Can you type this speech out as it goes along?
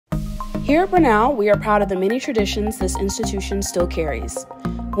Here at Brenau, we are proud of the many traditions this institution still carries.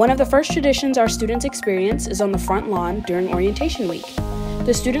 One of the first traditions our students experience is on the front lawn during orientation week.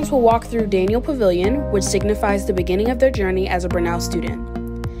 The students will walk through Daniel Pavilion, which signifies the beginning of their journey as a Brenau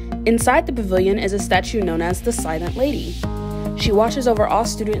student. Inside the pavilion is a statue known as the Silent Lady. She watches over all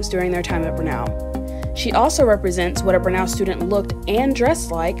students during their time at Brenau. She also represents what a Brenau student looked and dressed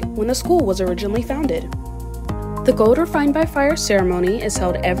like when the school was originally founded. The Gold Refined by Fire ceremony is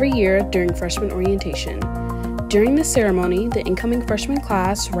held every year during freshman orientation. During the ceremony, the incoming freshman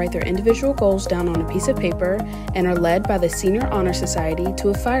class write their individual goals down on a piece of paper and are led by the Senior Honor Society to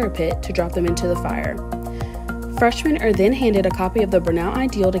a fire pit to drop them into the fire. Freshmen are then handed a copy of the Brenau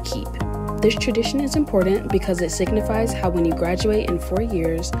Ideal to keep. This tradition is important because it signifies how when you graduate in 4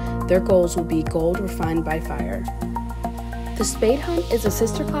 years, their goals will be gold refined by fire. The Spade Hunt is a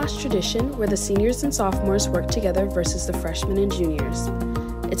sister class tradition where the seniors and sophomores work together versus the freshmen and juniors.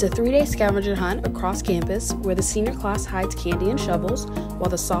 It's a 3-day scavenger hunt across campus where the senior class hides candy and shovels while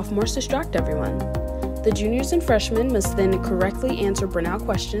the sophomores distract everyone. The juniors and freshmen must then correctly answer Brenau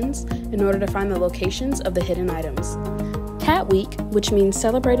questions in order to find the locations of the hidden items. Cat Week, which means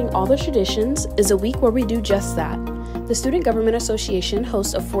celebrating all the traditions, is a week where we do just that. The Student Government Association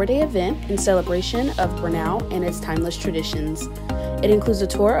hosts a 4-day event in celebration of Brenau and its timeless traditions. It includes a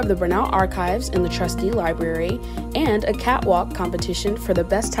tour of the Brenau archives in the Trustee Library and a catwalk competition for the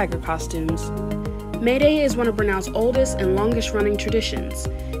best tiger costumes. May Day is one of Brenau's oldest and longest-running traditions.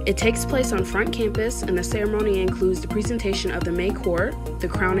 It takes place on front campus, and the ceremony includes the presentation of the May Court, the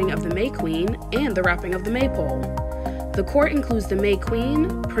crowning of the May Queen, and the wrapping of the Maypole. The court includes the May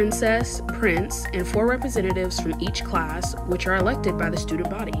Queen, Princess, Prince, and 4 representatives from each class, which are elected by the student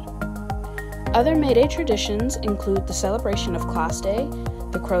body. Other May Day traditions include the celebration of Class Day,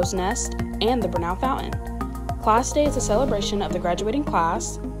 the Crow's Nest, and the Brenau Fountain. Class Day is a celebration of the graduating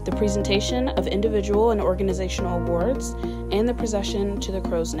class, the presentation of individual and organizational awards, and the procession to the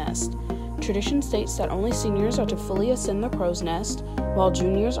Crow's Nest. Tradition states that only seniors are to fully ascend the Crow's Nest, while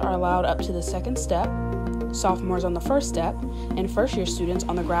juniors are allowed up to the 2nd step, sophomores on the 1st step, and first-year students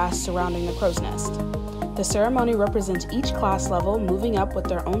on the grass surrounding the Crow's Nest. The ceremony represents each class level moving up with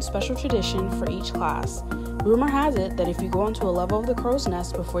their own special tradition for each class. Rumor has it that if you go onto a level of the Crow's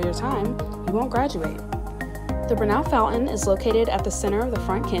Nest before your time, you won't graduate. The Brenau Fountain is located at the center of the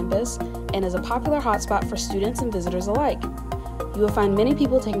front campus and is a popular hotspot for students and visitors alike. You will find many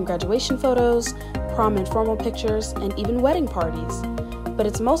people taking graduation photos, prom and formal pictures, and even wedding parties. But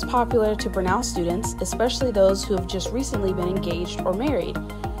it's most popular to Brenau students, especially those who have just recently been engaged or married.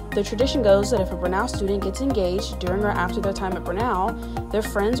 The tradition goes that if a Brenau student gets engaged during or after their time at Brenau, their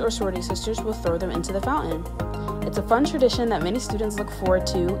friends or sorority sisters will throw them into the fountain. It's a fun tradition that many students look forward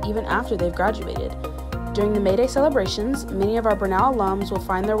to even after they've graduated. During the May Day celebrations, many of our Brenau alums will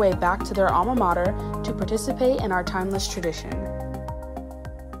find their way back to their alma mater to participate in our timeless tradition.